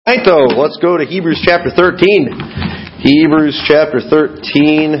All right, though, let's go to Hebrews chapter 13. Hebrews chapter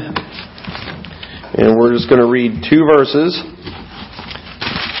 13. And we're just going to read two verses.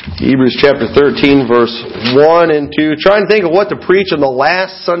 Hebrews chapter 13, verse 1 and 2. Try and think of what to preach on the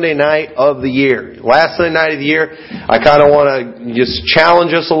last Sunday night of the year. Last Sunday night of the year, I kind of want to just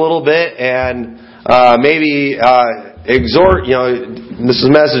challenge us a little bit and maybe exhort, this is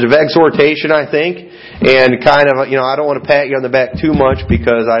a message of exhortation, I think. And kind of, I don't want to pat you on the back too much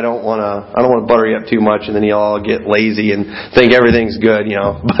because I don't want to butter you up too much and then you all get lazy and think everything's good,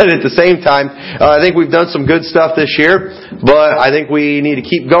 But at the same time, I think we've done some good stuff this year, but I think we need to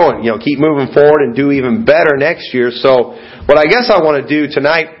keep going, keep moving forward and do even better next year. So what I guess I want to do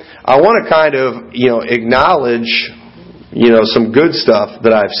tonight, I want to kind of, acknowledge, some good stuff that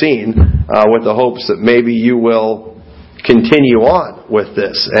I've seen, with the hopes that maybe you will continue on with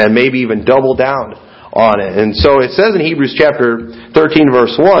this and maybe even double down on it. And so it says in Hebrews chapter 13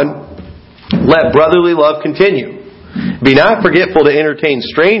 verse 1, let brotherly love continue. Be not forgetful to entertain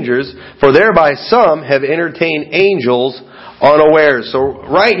strangers, for thereby some have entertained angels unawares. So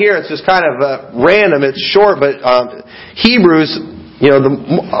right here it's just kind of random, it's short, but Hebrews,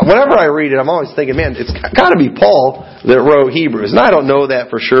 whenever I read it, I'm always thinking, man, it's got to be Paul that wrote Hebrews. And I don't know that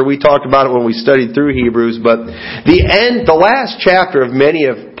for sure. We talked about it when we studied through Hebrews, but the last chapter of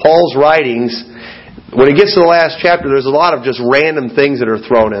many of Paul's writings, when it gets to the last chapter, there's a lot of just random things that are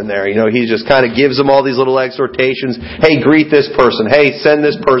thrown in there. He just kind of gives them all these little exhortations. Hey, greet this person. Hey, send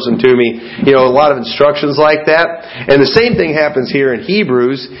this person to me. A lot of instructions like that. And the same thing happens here in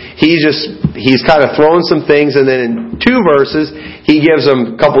Hebrews. He's kind of throwing some things, and then in two verses, he gives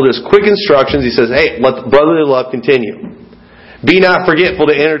them a couple of just quick instructions. He says, hey, let brotherly love continue. Be not forgetful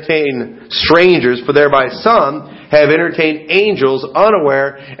to entertain strangers, for thereby some have entertained angels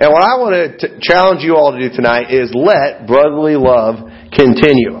unaware. And what I want to challenge you all to do tonight is let brotherly love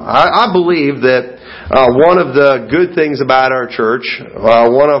continue. I believe that one of the good things about our church,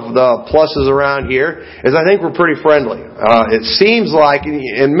 one of the pluses around here, is I think we're pretty friendly. It seems like,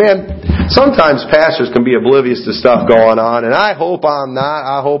 and man, sometimes pastors can be oblivious to stuff going on, and I hope I'm not.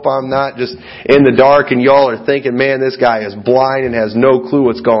 I hope I'm not just in the dark and y'all are thinking, man, this guy is blind and has no clue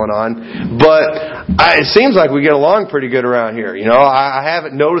what's going on. But it seems like we get along pretty good around here. I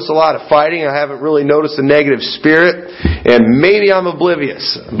haven't noticed a lot of fighting. I haven't really noticed a negative spirit, and maybe I'm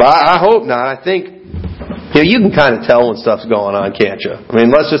oblivious. But I hope not. I think you can kind of tell when stuff's going on, can't you? I mean,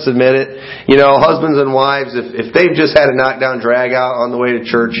 let's just admit it. Husbands and wives, if they've just had a knockdown drag out on the way to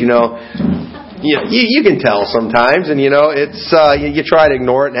church, you can tell sometimes, and it's you try to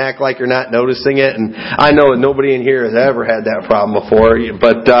ignore it and act like you're not noticing it. And I know that nobody in here has ever had that problem before,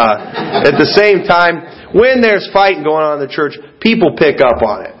 but at the same time, when there's fighting going on in the church, people pick up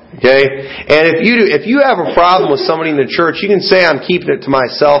on it. Okay? And if you have a problem with somebody in the church, you can say I'm keeping it to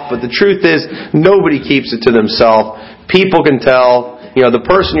myself, but the truth is nobody keeps it to themselves. People can tell, the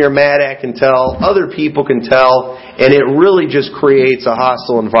person you're mad at can tell, other people can tell, and it really just creates a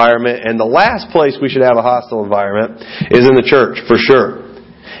hostile environment. And the last place we should have a hostile environment is in the church, for sure.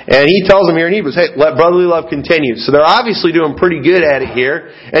 And he tells them here in Hebrews, hey, let brotherly love continue. So they're obviously doing pretty good at it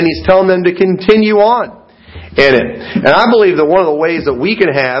here, and he's telling them to continue on in it. And I believe that one of the ways that we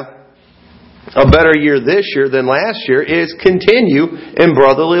can have a better year this year than last year is continue in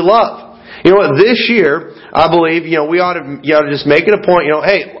brotherly love. You know what? This year, I believe, you ought to just make it a point,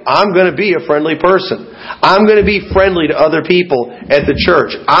 hey, I'm going to be a friendly person. I'm going to be friendly to other people at the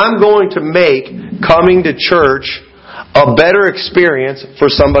church. I'm going to make coming to church a better experience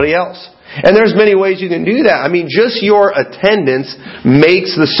for somebody else. And there's many ways you can do that. I mean, just your attendance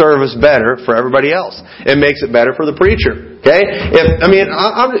makes the service better for everybody else. It makes it better for the preacher. Okay? I'm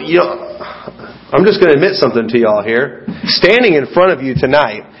just going to admit something to y'all here. Standing in front of you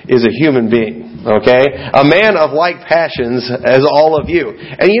tonight is a human being. Okay? A man of like passions as all of you.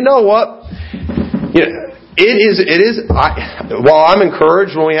 And you know what? While I'm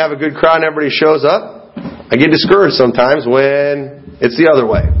encouraged when we have a good crowd and everybody shows up, I get discouraged sometimes when it's the other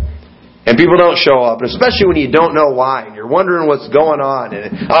way. And people don't show up, and especially when you don't know why, and you're wondering what's going on. And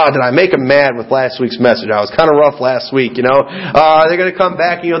did I make them mad with last week's message? I was kind of rough last week, Are they going to come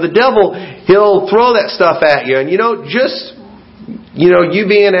back? The devil, he'll throw that stuff at you, and you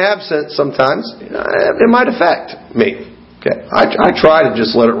being absent sometimes, it might affect me. Okay, I try to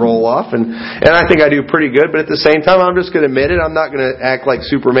just let it roll off, and I think I do pretty good. But at the same time, I'm just going to admit it. I'm not going to act like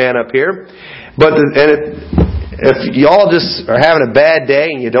Superman up here. But if y'all just are having a bad day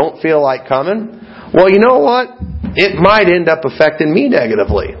and you don't feel like coming, well, you know what? It might end up affecting me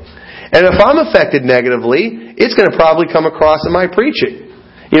negatively. And if I'm affected negatively, it's going to probably come across in my preaching.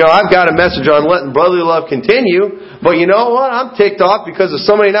 I've got a message on letting brotherly love continue, but you know what? I'm ticked off because of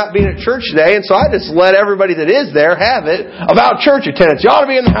somebody not being at church today, and so I just let everybody that is there have it about church attendance. You ought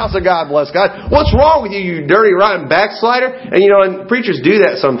to be in the house of God, bless God. What's wrong with you, you dirty, rotten backslider? And and preachers do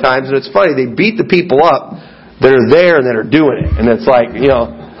that sometimes, and it's funny. They beat the people up that are there and that are doing it. And it's like,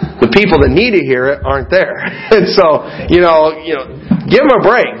 the people that need to hear it aren't there. And so, give them a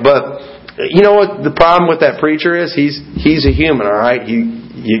break. But you know what the problem with that preacher is? He's a human, all right?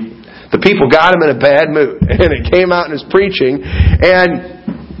 The people got him in a bad mood, and it came out in his preaching. And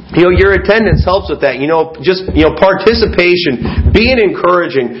your attendance helps with that. Participation, being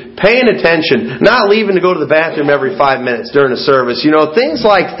encouraging, paying attention, not leaving to go to the bathroom every 5 minutes during a service. Things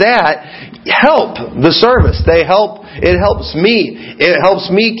like that help the service. It helps me. It helps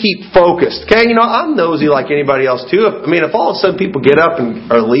me keep focused. Okay, I'm nosy like anybody else too. If all of a sudden people get up and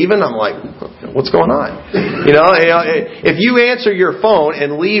are leaving, I'm like, what's going on? If you answer your phone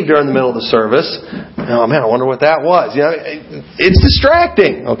and leave during the middle of the service, oh man, I wonder what that was. It's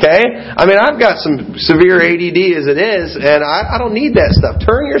distracting. Okay, I've got some severe ADD as it is, and I don't need that stuff.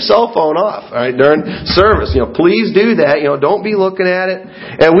 Turn your cell phone off, all right, during service. Please do that. Don't be looking at it.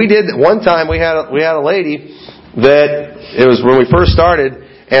 And we did one time. We had a lady that it was when we first started,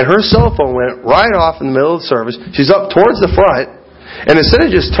 and her cell phone went right off in the middle of the service. She's up towards the front, and instead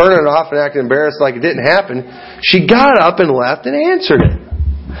of just turning it off and acting embarrassed like it didn't happen, she got up and left and answered it.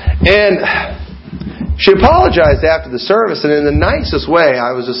 And she apologized after the service, and in the nicest way,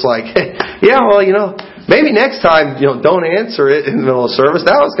 I was just like, hey, yeah, well, maybe next time, don't answer it in the middle of service.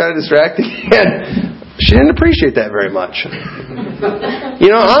 That was kind of distracting. And she didn't appreciate that very much.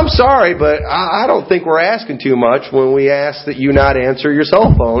 I'm sorry, but I don't think we're asking too much when we ask that you not answer your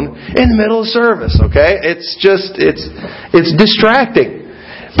cell phone in the middle of service, okay? It's distracting.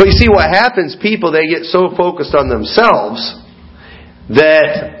 But you see what happens, people, they get so focused on themselves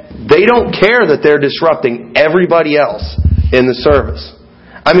that they don't care that they're disrupting everybody else in the service.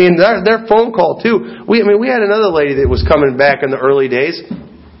 Their phone call too. We had another lady that was coming back in the early days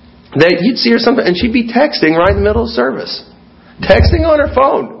that you'd see her sometimes, and she'd be texting right in the middle of service. Texting on her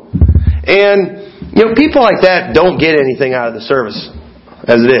phone. And, people like that don't get anything out of the service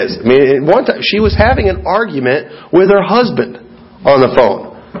as it is. One time she was having an argument with her husband on the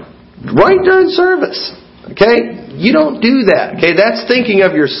phone. Right during service. Okay? You don't do that. Okay? That's thinking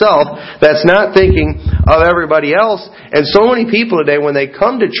of yourself. That's not thinking of everybody else. And so many people today, when they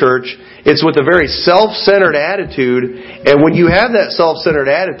come to church, it's with a very self-centered attitude. And when you have that self-centered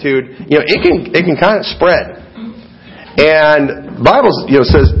attitude, it can kind of spread. And the Bible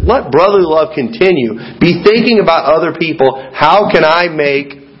says, let brotherly love continue. Be thinking about other people. How can I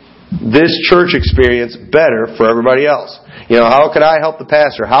make this church experience better for everybody else? How can I help the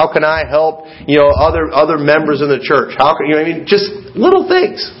pastor? How can I help, other members in the church? How can, just little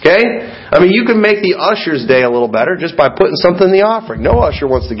things, okay? You can make the usher's day a little better just by putting something in the offering. No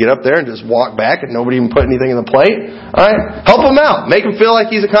usher wants to get up there and just walk back and nobody even put anything in the plate. Alright? Help him out. Make him feel like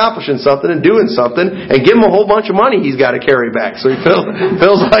he's accomplishing something and doing something, and give him a whole bunch of money he's got to carry back so he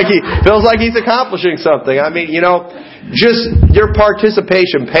feels like he's accomplishing something. Just your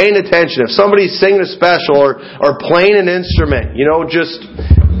participation, paying attention. If somebody's singing a special or playing an instrument, just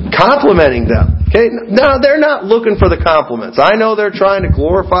complimenting them. Okay? No, they're not looking for the compliments. I know they're trying to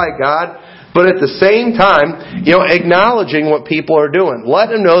glorify God, but at the same time, acknowledging what people are doing.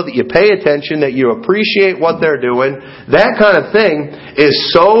 Let them know that you pay attention, that you appreciate what they're doing. That kind of thing is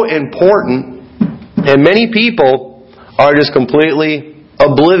so important, and many people are just completely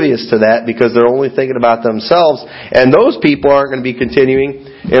oblivious to that because they're only thinking about themselves, and those people aren't going to be continuing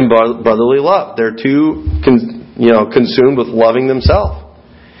in brotherly love. They're too consumed with loving themselves.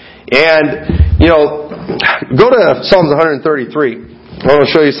 And go to Psalms 133. I want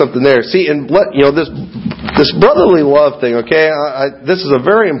to show you something there. See, and this brotherly love thing. Okay, this is a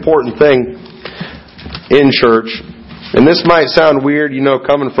very important thing in church. And this might sound weird,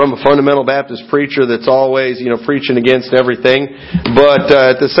 coming from a fundamental Baptist preacher that's always, preaching against everything. But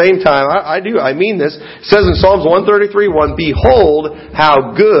at the same time, I mean this. It says in Psalms 133:1, "Behold,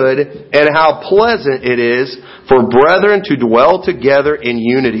 how good and how pleasant it is for brethren to dwell together in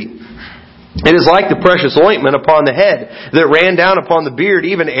unity. It is like the precious ointment upon the head that ran down upon the beard,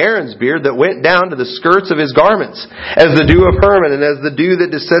 even Aaron's beard that went down to the skirts of his garments, as the dew of Hermon and as the dew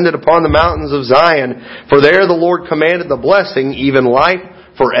that descended upon the mountains of Zion. For there the Lord commanded the blessing, even life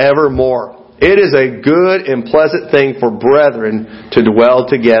forevermore." It is a good and pleasant thing for brethren to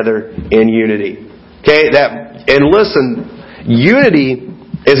dwell together in unity. Okay, and listen, unity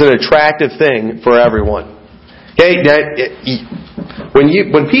is an attractive thing for everyone. Okay,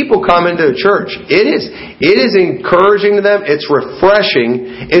 When people come into the church, it is encouraging to them, it's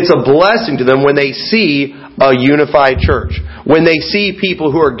refreshing, it's a blessing to them when they see a unified church. When they see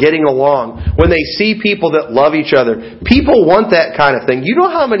people who are getting along. When they see people that love each other. People want that kind of thing. You know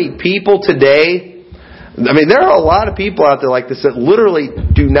how many people today, there are a lot of people out there like this that literally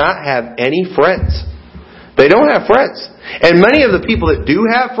do not have any friends. They don't have friends. And many of the people that do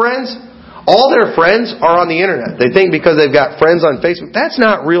have friends, all their friends are on the internet. They think because they've got friends on Facebook. That's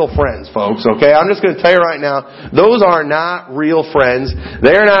not real friends, folks, okay? I'm just going to tell you right now, those are not real friends.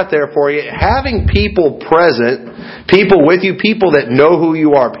 They're not there for you. Having people present, people with you, people that know who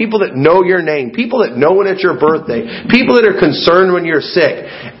you are, people that know your name, people that know when it's your birthday, people that are concerned when you're sick.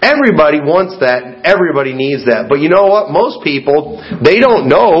 Everybody wants that, and everybody needs that. But you know what? Most people, they don't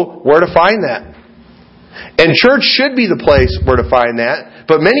know where to find that. And church should be the place where to find that.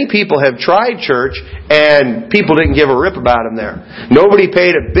 But many people have tried church and people didn't give a rip about them there. Nobody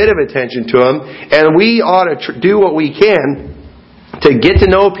paid a bit of attention to them. And we ought to do what we can to get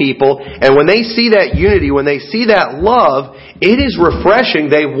to know people. And when they see that unity, when they see that love, it is refreshing.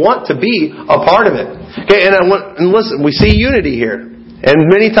 They want to be a part of it. Okay, and listen, we see unity here.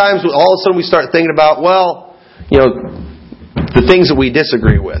 And many times all of a sudden we start thinking about, the things that we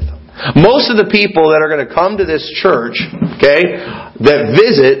disagree with. Most of the people that are going to come to this church, that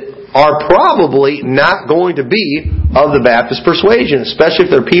visit, are probably not going to be of the Baptist persuasion, especially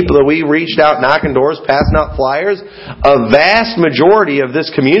if they're people that we reached out knocking doors, passing out flyers. A vast majority of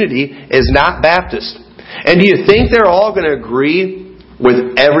this community is not Baptist. And do you think they're all going to agree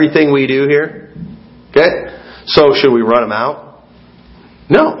with everything we do here? Okay? So should we run them out?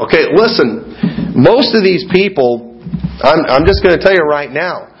 No. Okay, listen. Most of these people, I'm just going to tell you right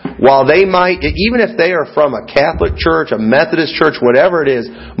now, while they might, even if they are from a Catholic church, a Methodist church, whatever it is,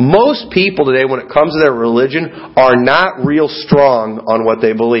 most people today, when it comes to their religion, are not real strong on what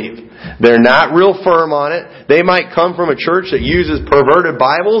they believe. They're not real firm on it. They might come from a church that uses perverted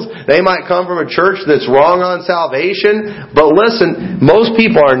Bibles. They might come from a church that's wrong on salvation. But listen, most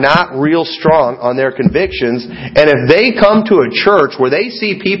people are not real strong on their convictions. And if they come to a church where they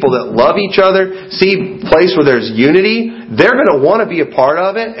see people that love each other, see a place where there's unity, they're going to want to be a part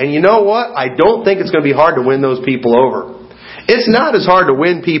of it. And you know what? I don't think it's going to be hard to win those people over. It's not as hard to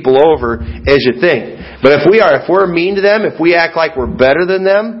win people over as you think. But if we're mean to them, if we act like we're better than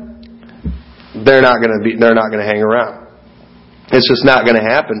them, they're not going to hang around. It's just not going to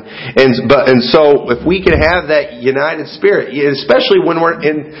happen. And so if we can have that united spirit, especially when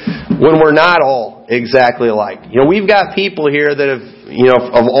we're not all exactly alike. We've got people here that have,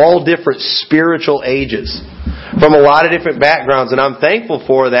 of all different spiritual ages, from a lot of different backgrounds, and I'm thankful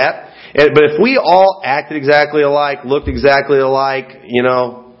for that. But if we all acted exactly alike, looked exactly alike,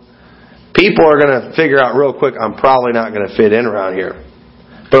 people are going to figure out real quick, I'm probably not going to fit in around here.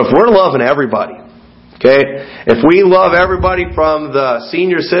 But if we're loving everybody, if we love everybody from the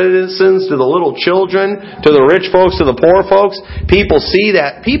senior citizens to the little children, to the rich folks, to the poor folks, people see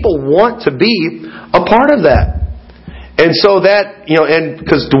that. People want to be a part of that. And so that, and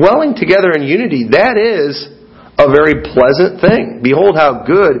because dwelling together in unity, that is a very pleasant thing. Behold how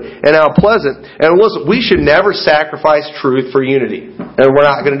good and how pleasant. And listen, we should never sacrifice truth for unity. And we're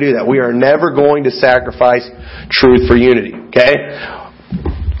not going to do that. We are never going to sacrifice truth for unity. Okay?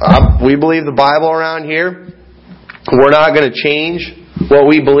 We believe the Bible around here. We're not going to change what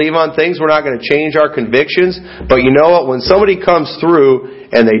we believe on things. We're not going to change our convictions. But you know what? When somebody comes through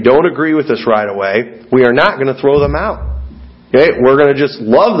and they don't agree with us right away, we are not going to throw them out. Okay? We're going to just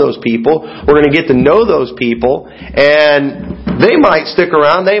love those people. We're going to get to know those people. And they might stick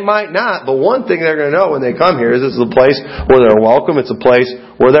around. They might not. But one thing they're going to know when they come here is this is a place where they're welcome. It's a place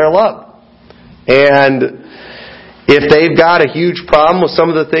where they're loved. And if they've got a huge problem with some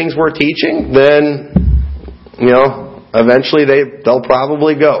of the things we're teaching, then, eventually they'll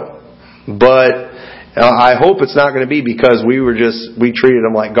probably go. But I hope it's not going to be because we treated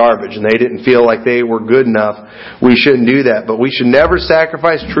them like garbage and they didn't feel like they were good enough. We shouldn't do that. But we should never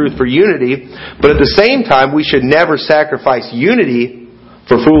sacrifice truth for unity. But at the same time, we should never sacrifice unity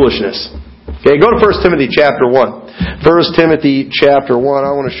for foolishness. Okay, go to 1 Timothy chapter 1. 1 Timothy chapter 1.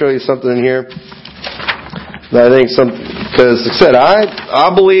 I want to show you something in here. I think because like I said,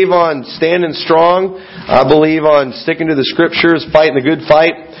 I believe on standing strong. I believe on sticking to the Scriptures, fighting the good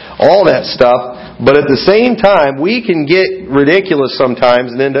fight, all that stuff. But at the same time, we can get ridiculous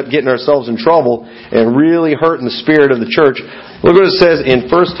sometimes and end up getting ourselves in trouble and really hurting the spirit of the church. Look what it says in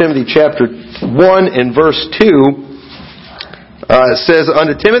 1 Timothy chapter 1 and verse 2. It says,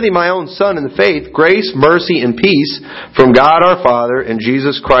 "Unto Timothy, my own son in the faith, grace, mercy, and peace from God our Father and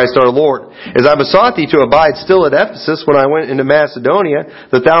Jesus Christ our Lord. As I besought thee to abide still at Ephesus when I went into Macedonia,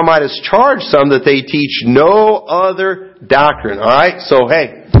 that thou mightest charge some that they teach no other doctrine." Alright? So,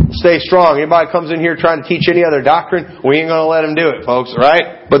 hey, stay strong. Anybody comes in here trying to teach any other doctrine, we ain't going to let them do it, folks.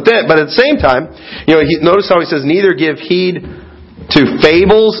 Alright? But at the same time, notice how he says, "Neither give heed to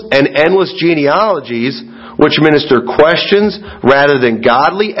fables and endless genealogies, which minister questions rather than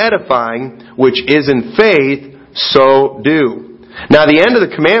godly edifying, which is in faith, so do. Now the end of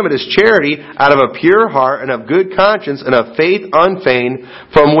the commandment is charity out of a pure heart and of good conscience and of faith unfeigned,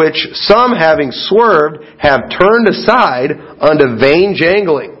 from which some having swerved have turned aside unto vain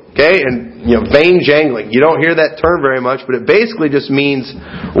jangling." Okay, and vain jangling. You don't hear that term very much, but it basically just means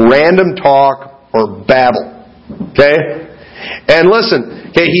random talk or babble. Okay? And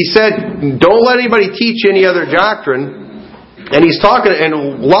listen, okay, he said, don't let anybody teach any other doctrine. And he's talking, and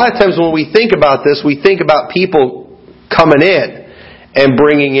a lot of times when we think about this, we think about people coming in and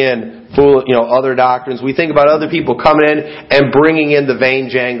bringing in other doctrines. We think about other people coming in and bringing in the vain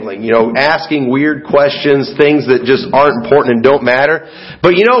jangling, asking weird questions, things that just aren't important and don't matter.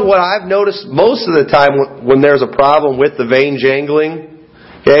 But you know what I've noticed most of the time when there's a problem with the vain jangling,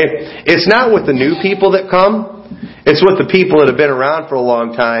 okay, it's not with the new people that come. It's with the people that have been around for a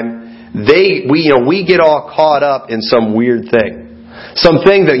long time. We get all caught up in some weird thing.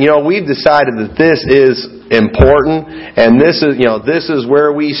 Something that, we've decided that this is important and this is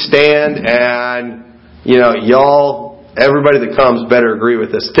where we stand, and, everybody that comes better agree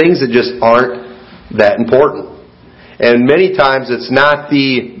with this. Things that just aren't that important. And many times it's not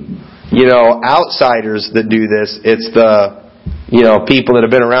the, outsiders that do this. It's the people that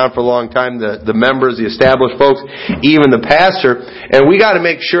have been around for a long time, the members, the established folks, even the pastor. And we got to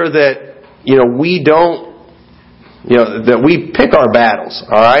make sure that, we don't, that we pick our battles,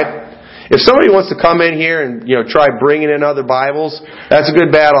 alright? If somebody wants to come in here and, try bringing in other Bibles, that's a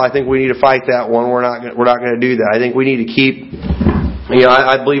good battle. I think we need to fight that one. We're not going to do that. I think we need to keep,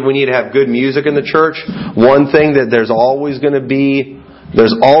 I believe we need to have good music in the church. One thing that there's always going to be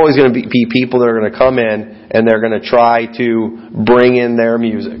people that are going to come in and they're going to try to bring in their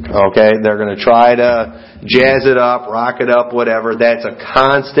music. Okay? They're going to try to jazz it up, rock it up, whatever. That's a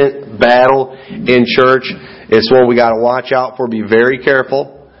constant battle in church. It's one we got to watch out for. Be very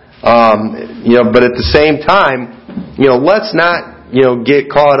careful. But at the same time, let's not, get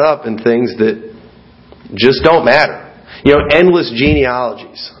caught up in things that just don't matter. Endless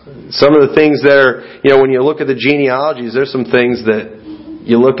genealogies. Some of the things that are, when you look at the genealogies, there's some things that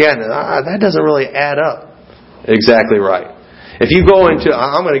you look at and that doesn't really add up. Exactly right. If you go into,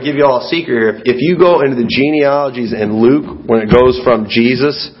 I'm going to give you all a secret here. If you go into the genealogies in Luke, when it goes from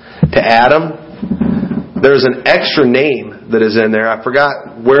Jesus to Adam, there's an extra name that is in there. I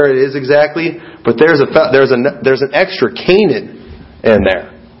forgot where it is exactly, but there's an extra Canaan in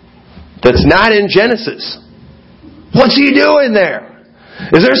there that's not in Genesis. What's he doing there?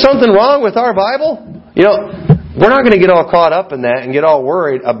 Is there something wrong with our Bible? We're not going to get all caught up in that and get all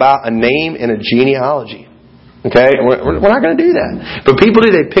worried about a name in a genealogy. Okay? We're not going to do that. But people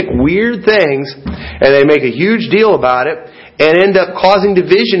do. They pick weird things and they make a huge deal about it and end up causing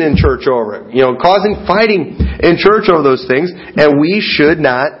division in church over it. Causing fighting in church over those things. And we should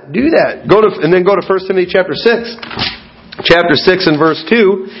not do that. Go to 1 Timothy chapter 6. Chapter 6 and verse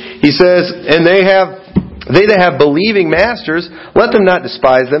 2, he says, "And they that have believing masters, let them not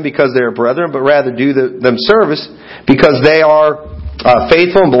despise them because they are brethren, but rather do them service, because they are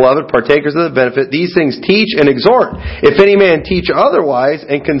faithful and beloved, partakers of the benefit. These things teach and exhort. If any man teach otherwise,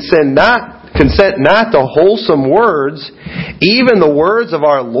 and consent not to wholesome words, even the words of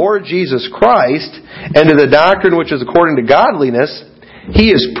our Lord Jesus Christ, and to the doctrine which is according to godliness,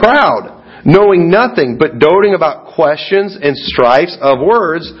 he is proud, knowing nothing, but doting about questions and strifes of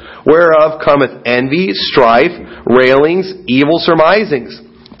words, whereof cometh envy, strife, railings, evil surmisings,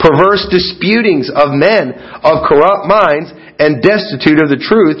 perverse disputings of men of corrupt minds, and destitute of the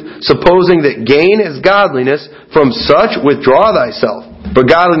truth, supposing that gain is godliness. From such withdraw thyself. But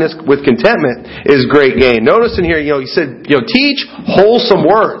godliness with contentment is great gain." Notice in here, he said, teach wholesome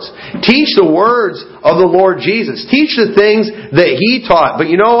words. Teach the words of the Lord Jesus. Teach the things that He taught. But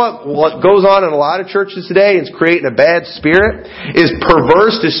you know what? What goes on in a lot of churches today is creating a bad spirit is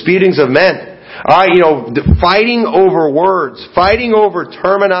perverse disputings of men. Fighting over words, fighting over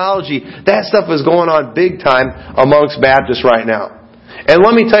terminology. That stuff is going on big time amongst Baptists right now. And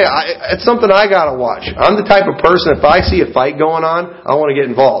let me tell you, it's something I gotta watch. I'm the type of person, if I see a fight going on, I want to get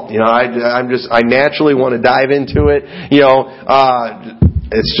involved. I naturally want to dive into it.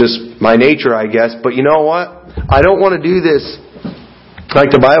 It's just my nature, I guess. But you know what? I don't want to do this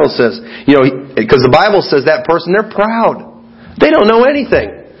Like the Bible says, because the Bible says that person, they're proud. They don't know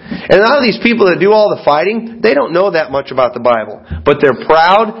anything. And a lot of these people that do all the fighting, they don't know that much about the Bible. But they're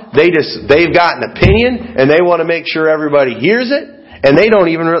proud, they've got an opinion, and they want to make sure everybody hears it, and they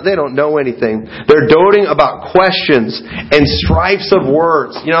don't know anything. They're doting about questions and strifes of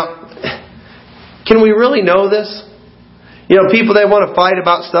words. Can we really know this? People that want to fight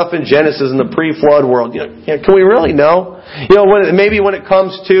about stuff in Genesis and the pre-flood world. Can we really know? Maybe when it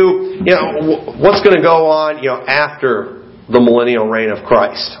comes to what's going to go on after the millennial reign of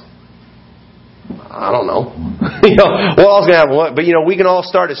Christ. I don't know. What else going to happen? But we can all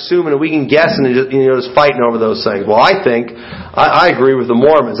start assuming and we can guess and just fighting over those things. Well, I agree with the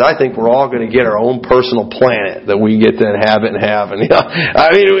Mormons. I think we're all going to get our own personal planet that we get to inhabit and have. And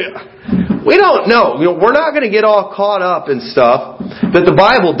we don't know. We're not going to get all caught up in stuff that the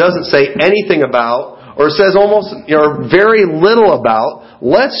Bible doesn't say anything about, or says almost very little about.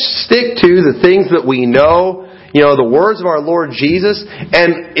 Let's stick to the things that we know. The words of our Lord Jesus.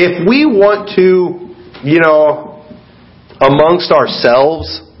 And if we want to, amongst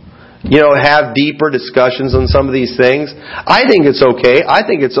ourselves, have deeper discussions on some of these things, I think it's okay. I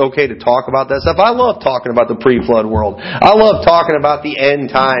think it's okay to talk about that stuff. I love talking about the pre-flood world. I love talking about the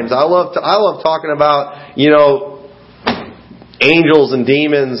end times. I love talking about, angels and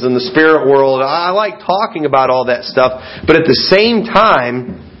demons and the spirit world. I like talking about all that stuff. But at the same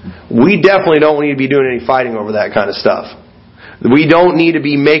time, we definitely don't need to be doing any fighting over that kind of stuff. We don't need to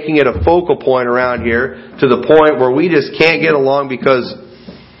be making it a focal point around here to the point where we just can't get along because,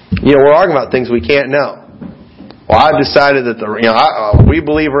 we're arguing about things we can't know. Well, I've decided that we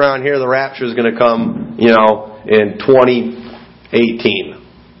believe around here the rapture is going to come, in 2018.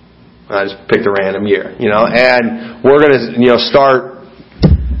 I just picked a random year, and we're going to, start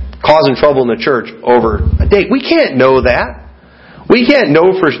causing trouble in the church over a date. We can't know that. We can't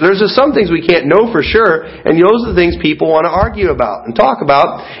know for sure. There's just some things we can't know for sure, and those are the things people want to argue about and talk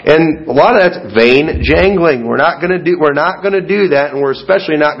about. And a lot of that's vain jangling. We're not going to do that, and we're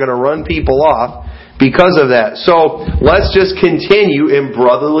especially not going to run people off because of that. So let's just continue in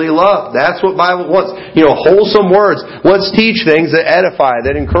brotherly love. That's what Bible wants. Wholesome words. Let's teach things that edify,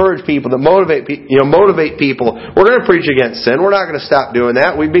 that encourage people, that motivate people. We're going to preach against sin. We're not going to stop doing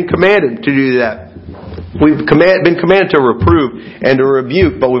that. We've been commanded to do that. We've been commanded to reprove and to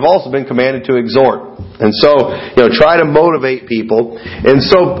rebuke, but we've also been commanded to exhort. And so, try to motivate people. And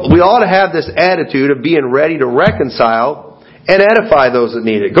so, we ought to have this attitude of being ready to reconcile and edify those that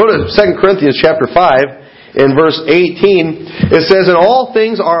need it. Go to 2 Corinthians chapter 5, in verse 18. It says, "And all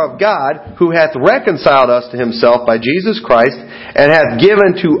things are of God, who hath reconciled us to Himself by Jesus Christ, and hath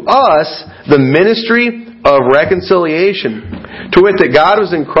given to us the ministry of reconciliation. To wit, that God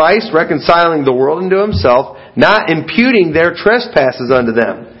was in Christ, reconciling the world unto Himself, not imputing their trespasses unto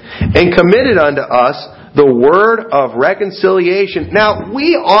them, and committed unto us the word of reconciliation." Now,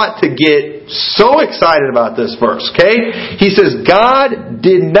 we ought to get so excited about this verse, okay? He says, God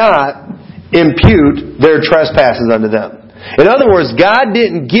did not impute their trespasses unto them. In other words, God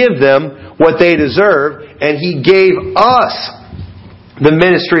didn't give them what they deserved, and He gave us the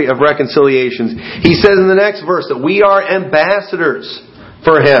ministry of reconciliations. He says in the next verse that we are ambassadors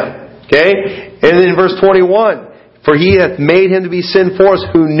for Him. Okay? And then in verse 21, "For He hath made Him to be sin for us,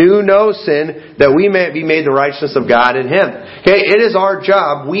 who knew no sin, that we may be made the righteousness of God in Him." Okay? It is our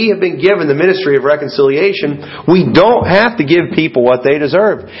job. We have been given the ministry of reconciliation. We don't have to give people what they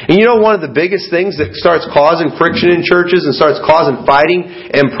deserve. And one of the biggest things that starts causing friction in churches and starts causing fighting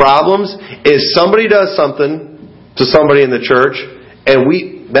and problems is somebody does something to somebody in the church, and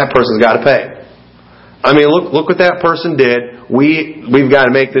that person's got to pay. I mean, look what that person did. We've got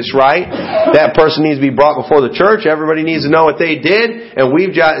to make this right. That person needs to be brought before the church. Everybody needs to know what they did, and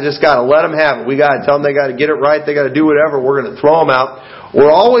we've just got to let them have it. We got to tell them they got to get it right. They got to do whatever. We're going to throw them out.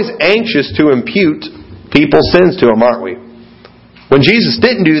 We're always anxious to impute people's sins to them, aren't we? When Jesus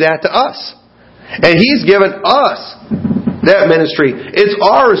didn't do that to us, and He's given us that ministry. It's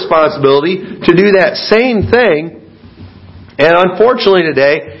our responsibility to do that same thing. And unfortunately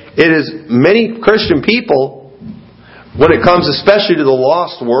today, it is many Christian people, when it comes especially to the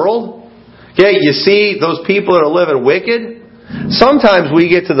lost world, okay, you see those people that are living wicked, sometimes we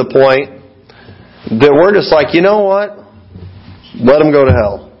get to the point that we're just like, you know what? Let them go to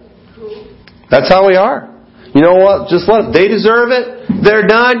hell. That's how we are. You know what? Just let them. They deserve it. They're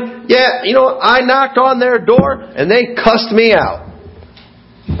done. Yeah, I knocked on their door and they cussed me out.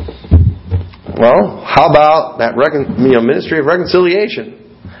 Well, how about that ministry of reconciliation?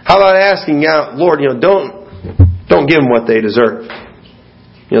 How about asking out, Lord, don't give them what they deserve.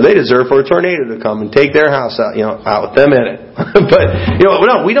 they deserve for a tornado to come and take their house out, out with them in it. But,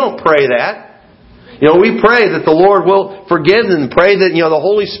 no, we don't pray that. We pray that the Lord will forgive them, pray that, the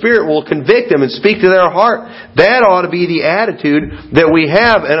Holy Spirit will convict them and speak to their heart. That ought to be the attitude that we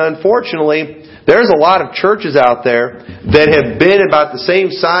have. And unfortunately, there's a lot of churches out there that have been about the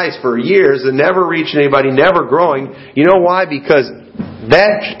same size for years and never reaching anybody, never growing. You know why? Because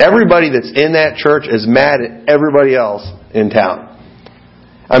everybody that's in that church is mad at everybody else in town.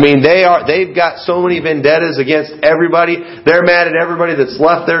 I mean, they've got so many vendettas against everybody. They're mad at everybody that's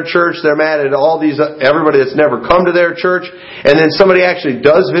left their church. They're mad at everybody that's never come to their church. And then somebody actually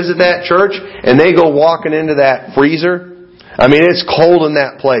does visit that church and they go walking into that freezer. I mean, it's cold in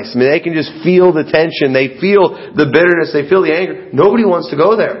that place. I mean, they can just feel the tension. They feel the bitterness. They feel the anger. Nobody wants to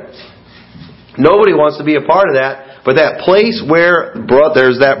go there. Nobody wants to be a part of that. But that place where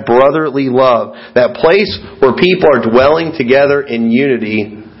there's that brotherly love, that place where people are dwelling together in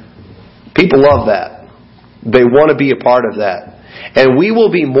unity, people love that. They want to be a part of that. And we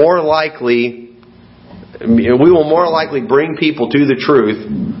will more likely bring people to the truth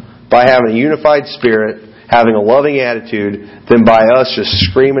by having a unified spirit, having a loving attitude, than by us just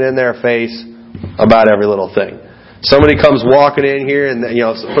screaming in their face about every little thing. Somebody comes walking in here and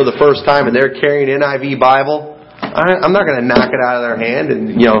for the first time and they're carrying an NIV Bible. I'm not going to knock it out of their hand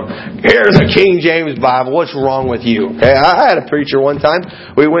and, here's a King James Bible. What's wrong with you? Okay, I had a preacher one time.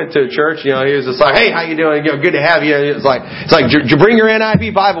 We went to church. He was just like, hey, how you doing? Good to have you. It's like, did you bring your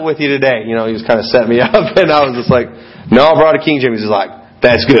NIV Bible with you today? He was kind of set me up, and I was just like, no, I brought a King James. He's like,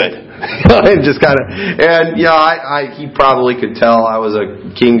 that's good. And just kind of, and he probably could tell I was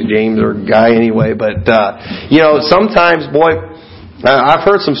a King James guy anyway. But sometimes, boy. I've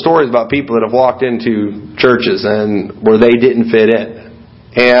heard some stories about people that have walked into churches and where they didn't fit in.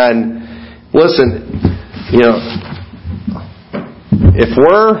 And listen, if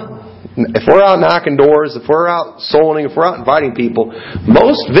we're out knocking doors, if we're out soul winning, if we're out inviting people,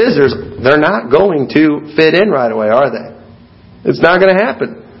 most visitors, they're not going to fit in right away, are they? It's not going to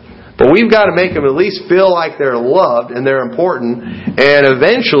happen. But we've got to make them at least feel like they're loved and they're important. And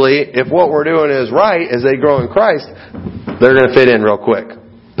eventually, if what we're doing is right, as they grow in Christ, they're going to fit in real quick.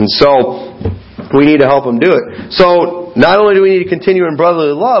 And so, we need to help them do it. So, not only do we need to continue in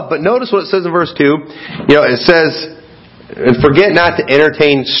brotherly love, but notice what it says in verse 2. It says, and forget not to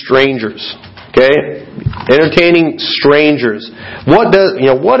entertain strangers. Okay? Entertaining strangers. What does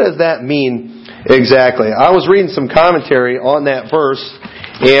that mean exactly? I was reading some commentary on that verse,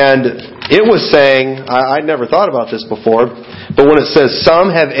 and it was saying, I'd never thought about this before, but when it says some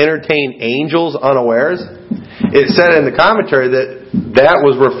have entertained angels unawares, it said in the commentary that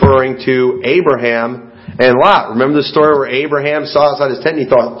was referring to Abraham and Lot. Remember the story where Abraham saw outside his tent and he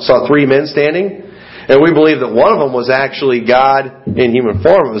saw three men standing? And we believe that one of them was actually God in human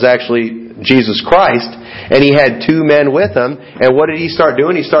form. It was actually Jesus Christ. And he had two men with him. And what did he start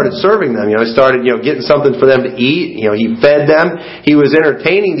doing? He started serving them. He started getting something for them to eat. He fed them. He was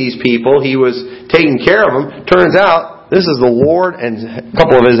entertaining these people. He was taking care of them. Turns out this is the Lord and a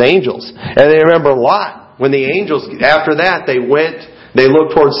couple of His angels. And they remember Lot. When the angels, after that, they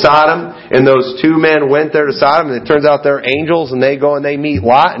looked towards Sodom, and those two men went there to Sodom, and it turns out they're angels, and they go and they meet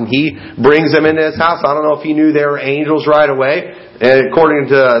Lot, and he brings them into his house. I don't know if he knew they were angels right away. And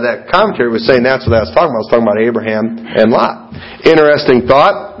according to that commentary, it was saying that's what I was talking about. I was talking about Abraham and Lot. Interesting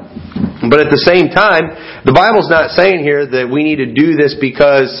thought. But at the same time, the Bible's not saying here that we need to do this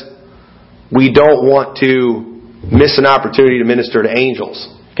because we don't want to miss an opportunity to minister to angels.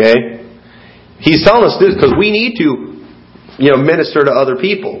 Okay? He's telling us this because we need to, minister to other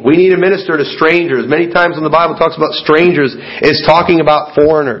people. We need to minister to strangers. Many times when the Bible talks about strangers, it's talking about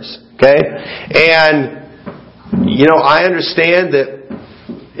foreigners. Okay? And, I understand that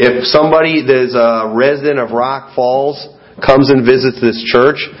if somebody that's a resident of Rock Falls comes and visits this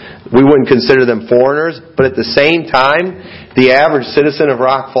church, we wouldn't consider them foreigners. But at the same time, the average citizen of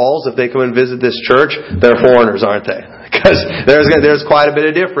Rock Falls, if they come and visit this church, they're foreigners, aren't they? Because there's quite a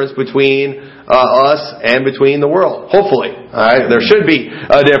bit of difference between us and between the world. Hopefully. Alright? There should be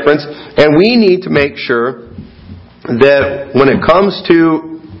a difference. And we need to make sure that when it comes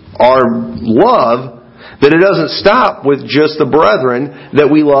to our love, that it doesn't stop with just the brethren, that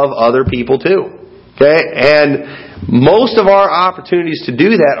we love other people too. Okay? And most of our opportunities to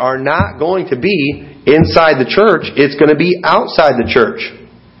do that are not going to be inside the church. It's going to be outside the church.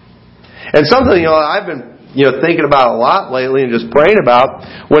 And something, I've been thinking about a lot lately and just praying about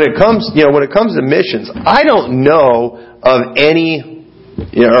when it comes to missions. I don't know of any,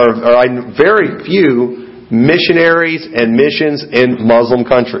 very few missionaries and missions in Muslim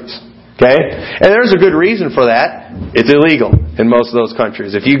countries. Okay? And there's a good reason for that. It's illegal in most of those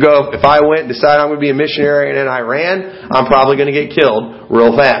countries. If I went and decided I'm going to be a missionary in Iran, I'm probably going to get killed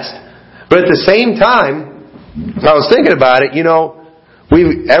real fast. But at the same time, I was thinking about it,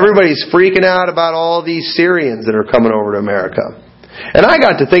 everybody's freaking out about all these Syrians that are coming over to America. And I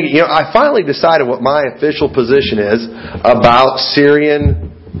got to thinking, I finally decided what my official position is about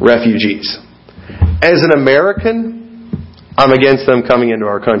Syrian refugees. As an American, I'm against them coming into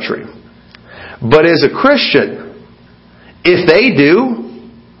our country. But as a Christian, if they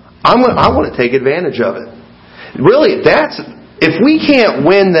do, I want to take advantage of it. Really, if we can't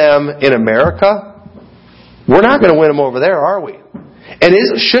win them in America, we're not going to win them over there, are we? And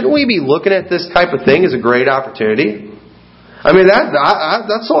shouldn't we be looking at this type of thing as a great opportunity? I mean, that's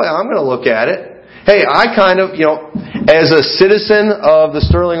the way I'm going to look at it. Hey, I as a citizen of the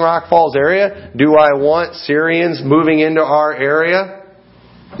Sterling Rock Falls area, do I want Syrians moving into our area?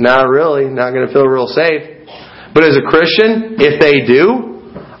 Not really. Not going to feel real safe. But as a Christian, if they do,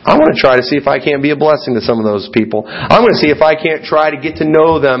 I want to try to see if I can't be a blessing to some of those people. I'm going to see if I can't try to get to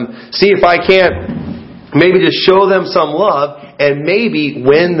know them. See if I can't maybe just show them some love and maybe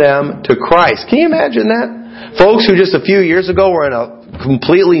win them to Christ. Can you imagine that? Folks who just a few years ago were in a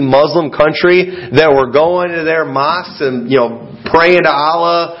completely Muslim country that were going to their mosques and, praying to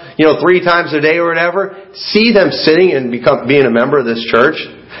Allah, 3 times a day or whatever. See them sitting and being a member of this church.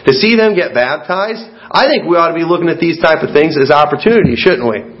 To see them get baptized. I think we ought to be looking at these type of things as opportunities, shouldn't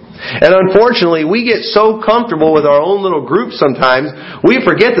we? And unfortunately, we get so comfortable with our own little groups sometimes, we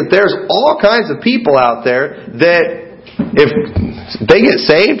forget that there's all kinds of people out there that, if they get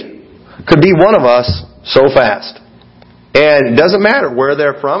saved, could be one of us so fast. And it doesn't matter where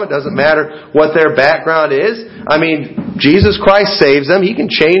they're from. It doesn't matter what their background is. I mean, Jesus Christ saves them. He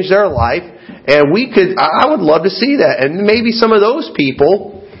can change their life. And I would love to see that. And maybe some of those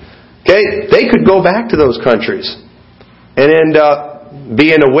people, they could go back to those countries and end up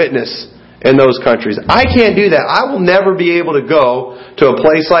being a witness in those countries. I can't do that. I will never be able to go to a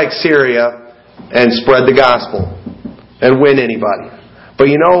place like Syria and spread the gospel and win anybody.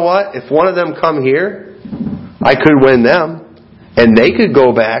 But you know what? If one of them come here, I could win them, and they could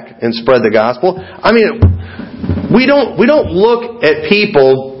go back and spread the gospel. I mean, we don't look at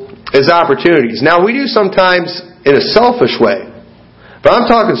people as opportunities. Now, we do sometimes in a selfish way. But I'm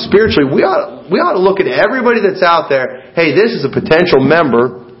talking spiritually. We ought to look at everybody that's out there. Hey, this is a potential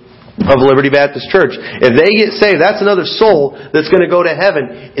member of Liberty Baptist Church. If they get saved, that's another soul that's going to go to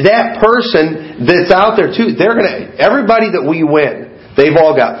heaven. That person that's out there too, everybody that we win, they've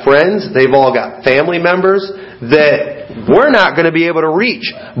all got friends, they've all got family members that we're not going to be able to reach,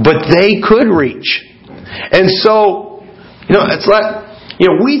 but they could reach. And so, it's like,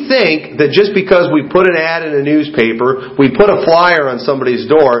 we think that just because we put an ad in a newspaper, we put a flyer on somebody's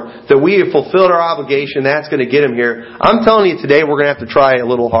door, that we have fulfilled our obligation, that's going to get them here. I'm telling you today, we're going to have to try a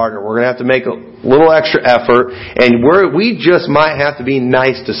little harder. We're going to have to make a little extra effort, and we just might have to be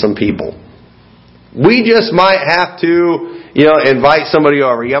nice to some people. We just might have to, invite somebody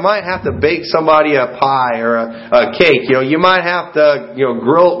over. You might have to bake somebody a pie or a cake. You might have to,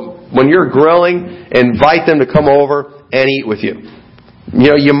 grill, when you're grilling, invite them to come over and eat with you.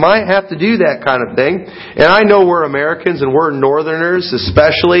 You might have to do that kind of thing. And I know we're Americans and we're Northerners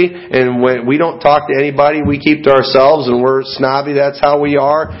especially, and when we don't talk to anybody, we keep to ourselves and we're snobby. That's how we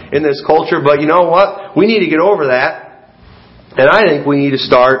are in this culture. But you know what? We need to get over that. And I think we need to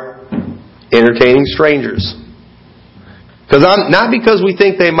start entertaining strangers. Not because we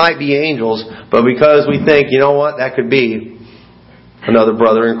think they might be angels, but because we think, you know what, that could be another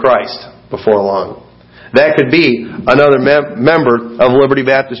brother in Christ before long. That could be another member of Liberty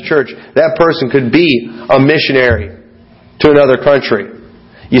Baptist Church. That person could be a missionary to another country.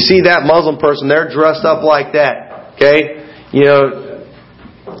 You see that Muslim person, they're dressed up like that. Okay?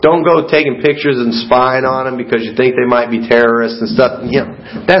 Don't go taking pictures and spying on them because you think they might be terrorists and stuff.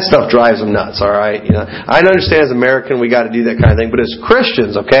 That stuff drives them nuts, alright? I understand as American we got to do that kind of thing, but as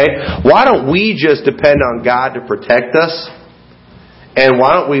Christians, okay, why don't we just depend on God to protect us? And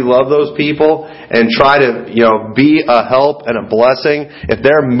why don't we love those people and try to, be a help and a blessing? If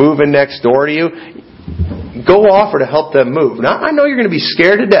they're moving next door to you, go offer to help them move. Now, I know you're going to be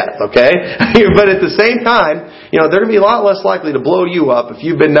scared to death, okay? But at the same time, they're going to be a lot less likely to blow you up if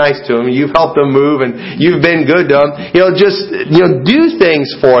you've been nice to them, you've helped them move, and you've been good to them. Just do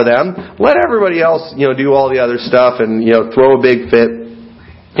things for them. Let everybody else, do all the other stuff and, throw a big fit.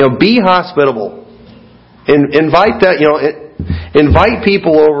 Be hospitable. Invite invite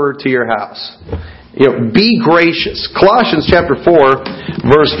people over to your house. Be gracious. Colossians chapter 4,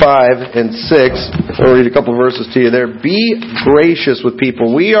 verse 5 and 6. I'll read a couple of verses to you there. Be gracious with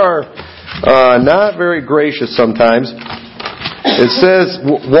people. We are not very gracious sometimes. It says,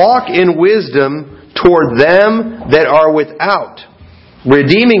 walk in wisdom toward them that are without,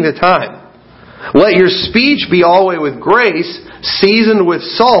 redeeming the time. Let your speech be always with grace, seasoned with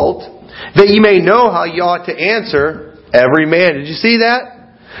salt, that ye may know how ye ought to answer every man. Did you see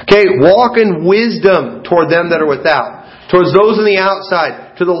that? Okay, walk in wisdom toward them that are without, towards those on the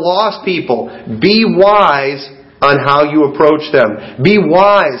outside, to the lost people. Be wise on how you approach them. Be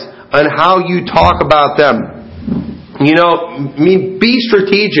wise on how you talk about them. Be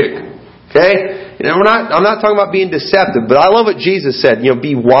strategic. Okay? I'm not talking about being deceptive, but I love what Jesus said.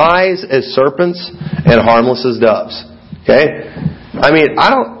 Be wise as serpents and harmless as doves. Okay?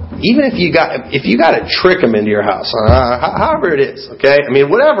 Even if you got to trick them into your house, however it is. Okay?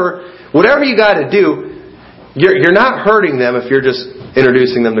 Whatever you got to do, you're not hurting them if you're just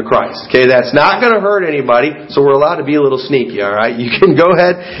introducing them to Christ. Okay? That's not going to hurt anybody, so we're allowed to be a little sneaky, alright? You can go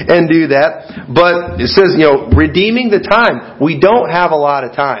ahead and do that. But it says, redeeming the time. We don't have a lot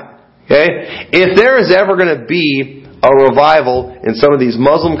of time. Okay? If there is ever going to be a revival in some of these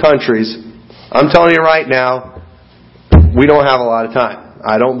Muslim countries, I'm telling you right now, we don't have a lot of time.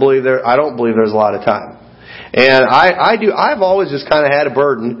 I don't believe there's a lot of time. And I've always just kind of had a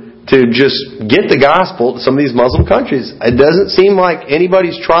burden to just get the gospel to some of these Muslim countries. It doesn't seem like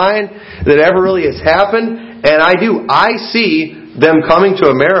anybody's trying that ever really has happened. And I see them coming to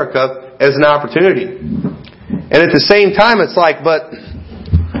America as an opportunity. And at the same time, it's like, but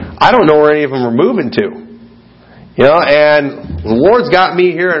I don't know where any of them are moving to. And the Lord's got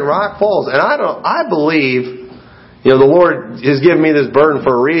me here in Rock Falls. And I believe, the Lord has given me this burden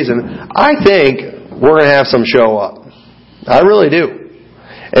for a reason. I think we're going to have some show up. I really do.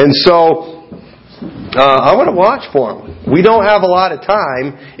 And so, I'm going to watch for them. We don't have a lot of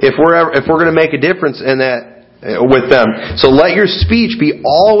time if we're going to make a difference in that with them. So let your speech be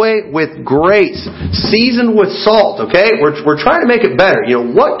always with grace, seasoned with salt. Okay, we're trying to make it better.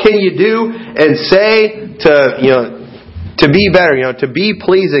 What can you do and say to be better? To be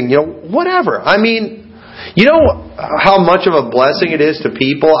pleasing. Whatever. How much of a blessing it is to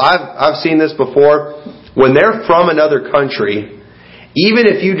people. I've seen this before. When they're from another country, even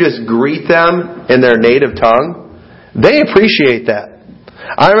if you just greet them in their native tongue, they appreciate that.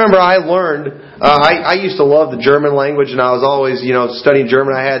 I remember I learned, I used to love the German language, and I was always, studying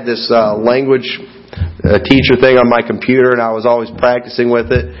German. I had this language teacher thing on my computer, and I was always practicing with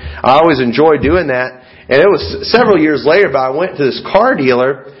it. I always enjoyed doing that. And it was several years later, but I went to this car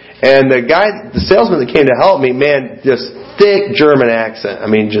dealer, and the salesman that came to help me, man, just thick German accent.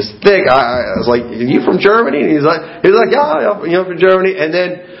 Just thick. I was like, "Are you from Germany?" And he's like, "Yeah, I'm from Germany." And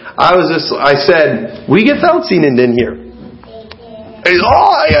then I said, "We get Feldzinen in here."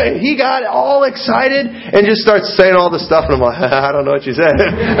 And he got all excited and just starts saying all this stuff, and I'm like, I don't know what you said.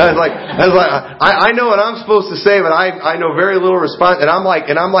 I was like, I know what I'm supposed to say, but I know very little response. And I'm like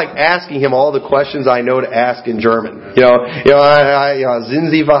asking him all the questions I know to ask in German. Sind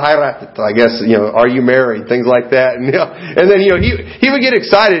Sie verheiratet? I guess, are you married? Things like that. And then he would get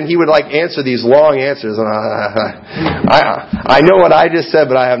excited and he would answer these long answers. And I know what I just said,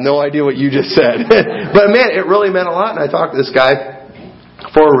 but I have no idea what you just said. But man, it really meant a lot. And I talked to this guy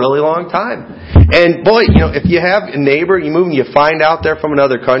for a really long time. And boy, if you have a neighbor, you move and you find out they're from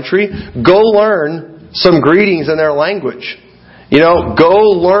another country, go learn some greetings in their language. Go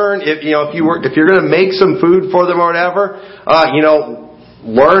learn if you're going to make some food for them or whatever,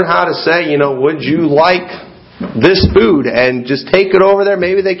 learn how to say, would you like this food, and just take it over there.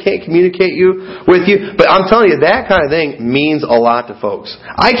 Maybe they can't communicate with you, but I'm telling you, that kind of thing means a lot to folks.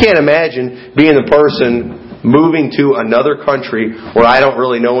 I can't imagine being the person moving to another country where I don't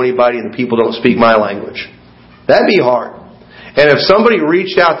really know anybody and the people don't speak my language. That'd be hard. And if somebody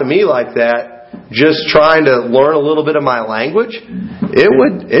reached out to me like that, just trying to learn a little bit of my language,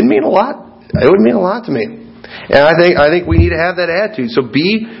 it'd mean a lot. It would mean a lot to me. And I think we need to have that attitude. So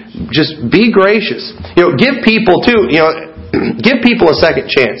be gracious. Give people give people a second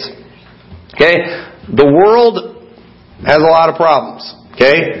chance. Okay? The world has a lot of problems.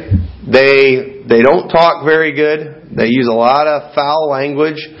 Okay? They don't talk very good. They use a lot of foul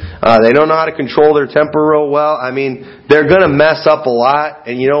language. They don't know how to control their temper real well. They're going to mess up a lot.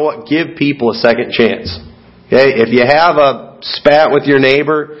 And you know what? Give people a second chance. Okay? If you have a spat with your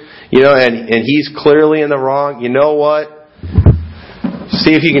neighbor, and he's clearly in the wrong, you know what?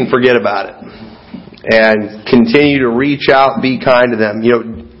 See if you can forget about it. And continue to reach out, be kind to them.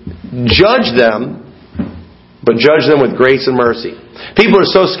 Judge them, but judge them with grace and mercy. People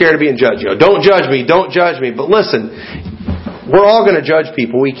are so scared of being judged. Don't judge me, don't judge me. But listen, we're all going to judge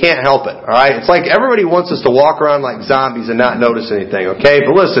people. We can't help it. All right? It's like everybody wants us to walk around like zombies and not notice anything. Okay?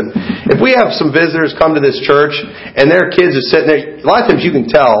 But listen, If we have some visitors come to this church and their kids are sitting there, a lot of times you can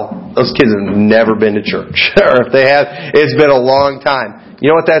tell those kids have never been to church. Or if they have, it's been a long time.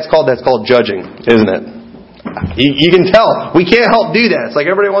 You know what that's called? That's called judging, isn't it? You can tell. We can't help do that. It's like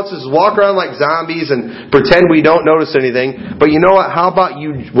everybody wants us to walk around like zombies and pretend we don't notice anything. But you know what? How about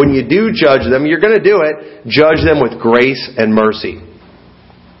you, when you do judge them, you're going to do it, judge them with grace and mercy.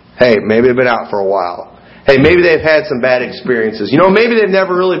 Hey, maybe they've been out for a while. Hey, maybe they've had some bad experiences. Maybe they've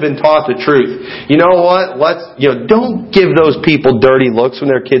never really been taught the truth. You know what? Don't give those people dirty looks when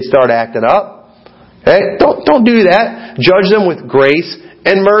their kids start acting up. Hey, don't do that. Judge them with grace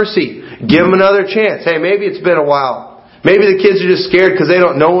and mercy. Give them another chance. Hey, maybe it's been a while. Maybe the kids are just scared because they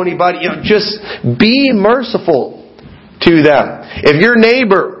don't know anybody. Just be merciful to them. If your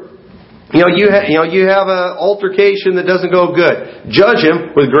neighbor, you have an altercation that doesn't go good, judge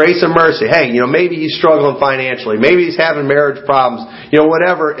him with grace and mercy. Hey, maybe he's struggling financially. Maybe he's having marriage problems.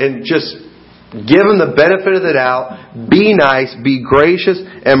 Whatever, and just give him the benefit of the doubt. Be nice, be gracious,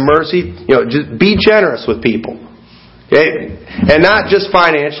 and mercy. Just be generous with people. Okay? And not just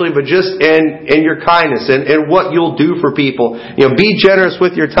financially, but just in your kindness and what you'll do for people. Be generous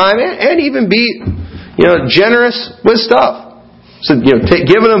with your time and even be, generous with stuff. So,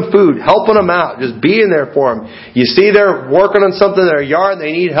 giving them food, helping them out, just being there for them. You see they're working on something in their yard and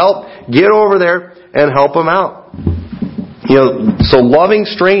they need help, get over there and help them out. So loving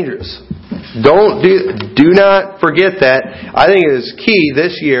strangers. Do not forget that. I think it is key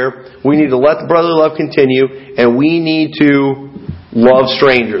this year. We need to let the brotherly love continue, and we need to love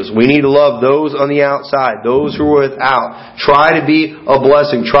strangers. We need to love those on the outside, those who are without. Try to be a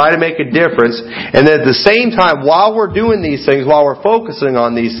blessing. Try to make a difference. And at the same time, while we're doing these things, while we're focusing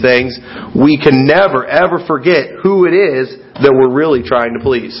on these things, we can never, ever forget who it is that we're really trying to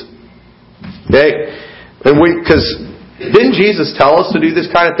please. Okay? Because didn't Jesus tell us to do this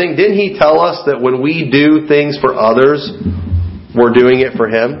kind of thing? Didn't He tell us that when we do things for others, we're doing it for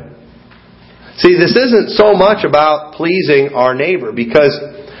Him? See, this isn't so much about pleasing our neighbor, because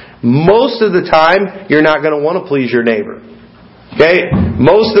most of the time, you're not going to want to please your neighbor. Okay?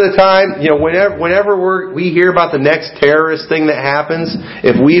 Most of the time, whenever we hear about the next terrorist thing that happens,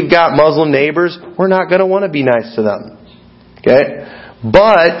 if we've got Muslim neighbors, we're not going to want to be nice to them. Okay?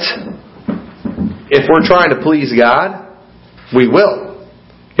 But if we're trying to please God, we will.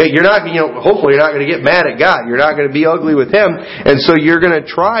 Okay? Hopefully you're not going to get mad at God. You're not going to be ugly with Him. And so you're going to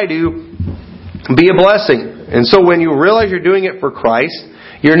try to be a blessing. And so when you realize you're doing it for Christ,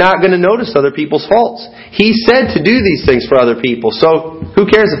 you're not going to notice other people's faults. He said to do these things for other people. So who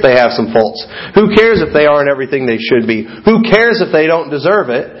cares if they have some faults? Who cares if they aren't everything they should be? Who cares if they don't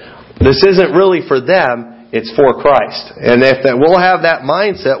deserve it? This isn't really for them. It's for Christ. And if we'll have that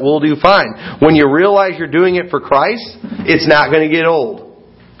mindset, we'll do fine. When you realize you're doing it for Christ, it's not going to get old.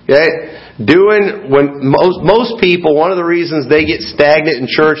 Okay? Most people, one of the reasons they get stagnant in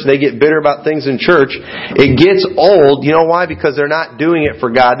church, they get bitter about things in church, it gets old. You know why? Because they're not doing it for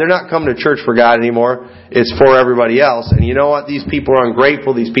God. They're not coming to church for God anymore. It's for everybody else. And you know what? These people are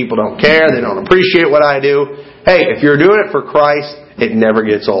ungrateful. These people don't care. They don't appreciate what I do. Hey, if you're doing it for Christ, it never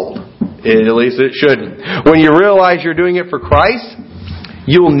gets old. At least it shouldn't. When you realize you're doing it for Christ,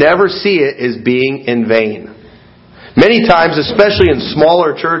 you'll never see it as being in vain. Many times, especially in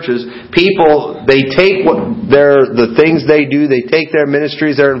smaller churches, people, they take the things they do, they take their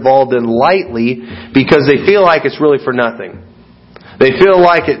ministries they're involved in lightly because they feel like it's really for nothing. They feel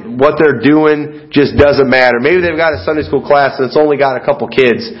like what they're doing just doesn't matter. Maybe they've got a Sunday school class and it's only got a couple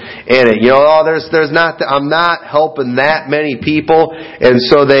kids in it. I'm not helping that many people, and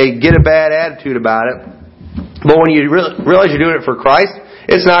so they get a bad attitude about it. But when you realize you're doing it for Christ,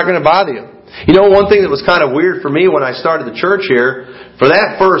 it's not going to bother you. One thing that was kind of weird for me when I started the church here, for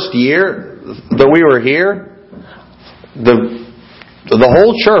that first year that we were here, the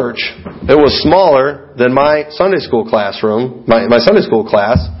whole church, it was smaller than my Sunday school classroom, my Sunday school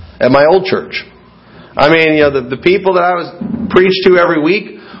class at my old church. I mean, the people that I was preached to every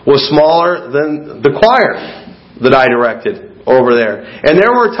week was smaller than the choir that I directed over there. And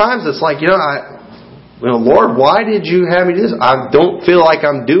there were times it's like, Lord, why did you have me do this? I don't feel like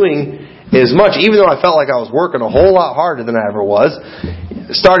I'm doing as much, even though I felt like I was working a whole lot harder than I ever was.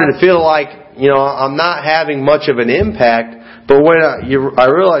 Started to feel like, I'm not having much of an impact. But when I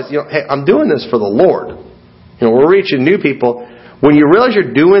realized, hey, I'm doing this for the Lord. We're reaching new people. When you realize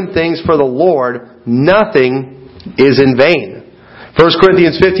you're doing things for the Lord, nothing is in vain. 1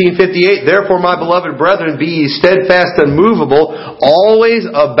 Corinthians 15:58, therefore, my beloved brethren, be ye steadfast and unmovable, always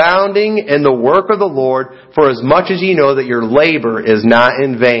abounding in the work of the Lord, for as much as ye know that your labor is not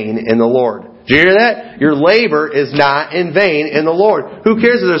in vain in the Lord. Did you hear that? Your labor is not in vain in the Lord. Who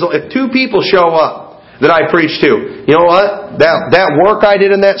cares if 2 people show up that I preach to? You know what? That work I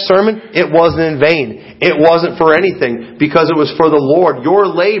did in that sermon, it wasn't in vain. It wasn't for anything because it was for the Lord. Your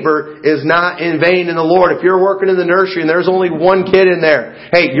labor is not in vain in the Lord. If you're working in the nursery and there's only 1 kid in there,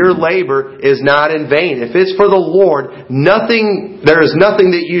 hey, your labor is not in vain. If it's for the Lord, there is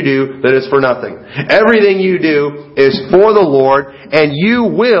nothing that you do that is for nothing. Everything you do is for the Lord, and you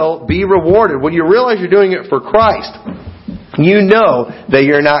will be rewarded. When you realize you're doing it for Christ, you know that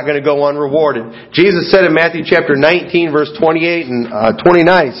you're not going to go unrewarded. Jesus said in Matthew chapter 19, verse 28 and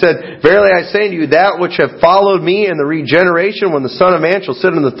 29, He said, "Verily I say unto you, that which have followed me in the regeneration, when the Son of Man shall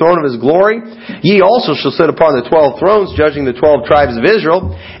sit on the throne of His glory, ye also shall sit upon the 12 thrones, judging the 12 tribes of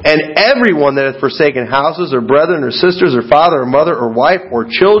Israel. And everyone that hath forsaken houses, or brethren, or sisters, or father, or mother, or wife, or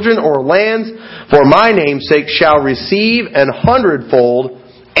children, or lands, for my name's sake, shall receive an hundredfold,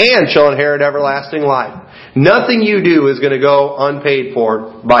 and shall inherit everlasting life." Nothing you do is going to go unpaid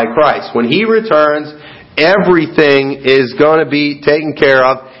for by Christ. When He returns, everything is going to be taken care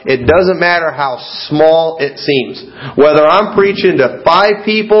of. It doesn't matter how small it seems. Whether I'm preaching to 5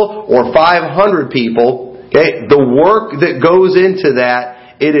 people or 500 people, okay, the work that goes into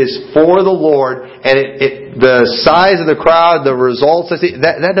that, it is for the Lord, and the size of the crowd, the results,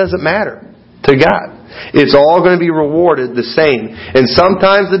 that doesn't matter to God. It's all going to be rewarded the same. And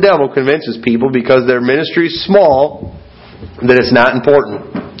sometimes the devil convinces people, because their ministry is small, that it's not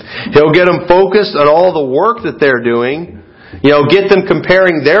important. He'll get them focused on all the work that they're doing. Get them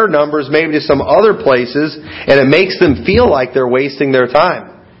comparing their numbers maybe to some other places, and it makes them feel like they're wasting their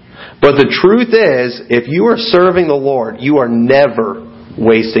time. But the truth is, if you are serving the Lord, you are never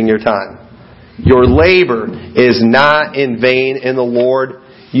wasting your time. Your labor is not in vain in the Lord.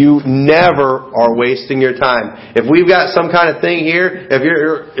 You never are wasting your time. If we've got some kind of thing here, if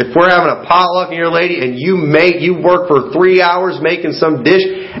we're having a potluck in your lady and you work for 3 hours making some dish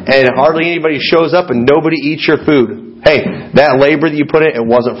and hardly anybody shows up and nobody eats your food, hey, that labor that you put in, it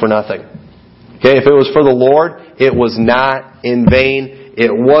wasn't for nothing. Okay, if it was for the Lord, it was not in vain. It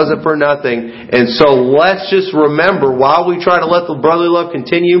wasn't for nothing. And so let's just remember, while we try to let the brotherly love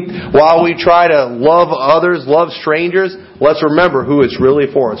continue, while we try to love others, love strangers, let's remember who it's really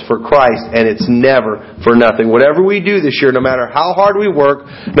for. It's for Christ, and it's never for nothing. Whatever we do this year, no matter how hard we work,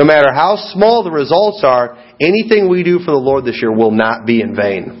 no matter how small the results are, anything we do for the Lord this year will not be in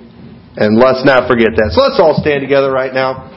vain. And let's not forget that. So let's all stand together right now.